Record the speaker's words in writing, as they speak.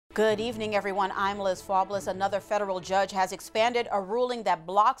Good evening, everyone. I'm Liz Faublas. Another federal judge has expanded a ruling that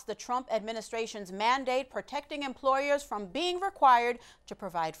blocks the Trump administration's mandate protecting employers from being required to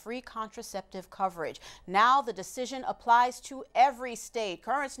provide free contraceptive coverage. Now the decision applies to every state.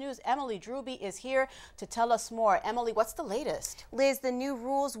 Currents News' Emily Drewby is here to tell us more. Emily, what's the latest? Liz, the new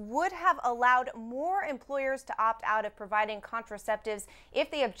rules would have allowed more employers to opt out of providing contraceptives if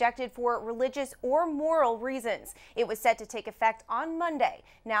they objected for religious or moral reasons. It was set to take effect on Monday.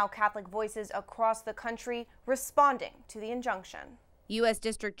 Now Catholic voices across the country responding to the injunction. U.S.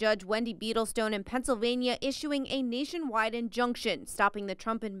 District Judge Wendy Beadlestone in Pennsylvania issuing a nationwide injunction stopping the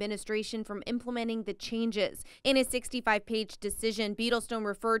Trump administration from implementing the changes. In a 65-page decision, Beadlestone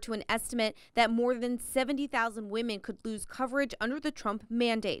referred to an estimate that more than 70,000 women could lose coverage under the Trump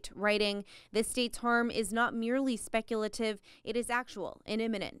mandate, writing, "The state's harm is not merely speculative, it is actual and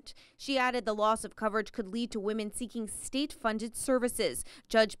imminent." She added the loss of coverage could lead to women seeking state-funded services.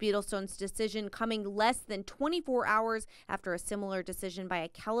 Judge Beadlestone's decision coming less than 24 hours after a similar decision by a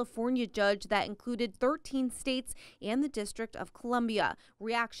California judge that included 13 states and the District of Columbia.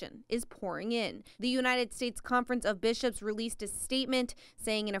 Reaction is pouring in. The United States Conference of Bishops released a statement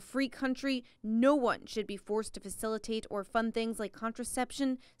saying in a free country, no one should be forced to facilitate or fund things like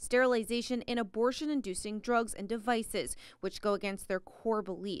contraception, sterilization, and abortion-inducing drugs and devices, which go against their core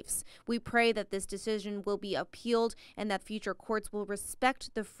beliefs. We pray that this decision will be appealed and that future courts will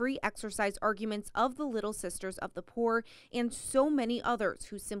respect the free exercise arguments of the Little Sisters of the Poor and so many others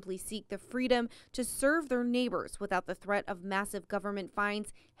who simply seek the freedom to serve their neighbors without the threat of massive government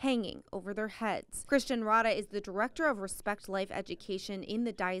fines hanging over their heads. Christian Rada is the director of Respect Life Education in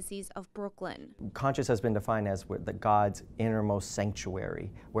the Diocese of Brooklyn. Conscience has been defined as God's innermost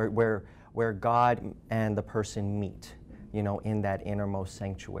sanctuary, where God and the person meet, in that innermost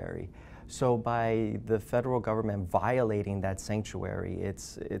sanctuary. So by the federal government violating that sanctuary,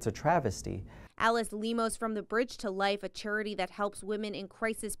 it's a travesty. Alice Lemos from the Bridge to Life, a charity that helps women in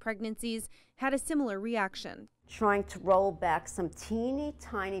crisis pregnancies, had a similar reaction. Trying to roll back some teeny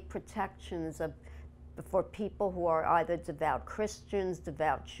tiny protections for people who are either devout Christians,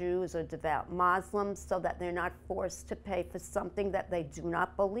 devout Jews, or devout Muslims, so that they're not forced to pay for something that they do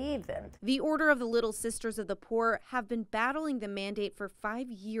not believe in. The Order of the Little Sisters of the Poor have been battling the mandate for 5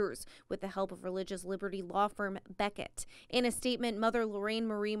 years with the help of religious liberty law firm Beckett. In a statement, Mother Lorraine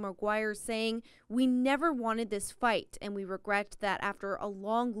Marie Maguire saying, "We never wanted this fight, and we regret that after a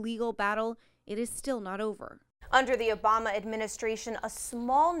long legal battle, it is still not over." Under the Obama administration, a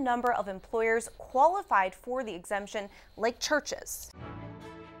small number of employers qualified for the exemption, like churches.